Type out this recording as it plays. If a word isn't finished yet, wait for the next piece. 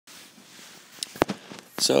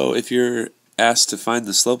So if you're asked to find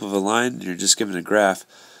the slope of a line and you're just given a graph,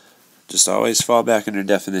 just always fall back on your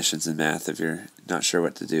definitions in math if you're not sure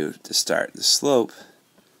what to do to start. The slope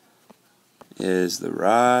is the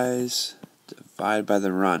rise divided by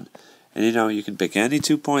the run. And you can pick any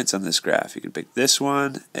 2 points on this graph. You can pick this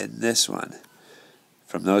one and this one.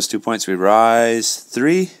 From those 2 points we rise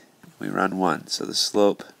 3, we run 1. So the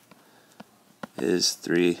slope is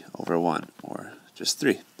 3 over 1, or just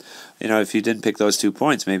 3. If you didn't pick those 2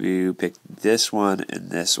 points, maybe you picked this one and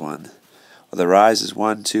this one. Well, the rise is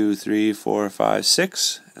 1, 2, 3, 4, 5,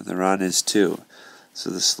 6, and the run is 2. So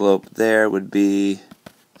the slope there would be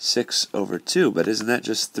 6 over 2, but isn't that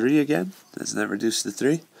just 3 again? Doesn't that reduce to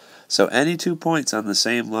 3? So any 2 points on the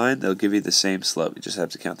same line, they'll give you the same slope. You just have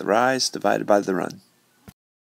to count the rise divided by the run.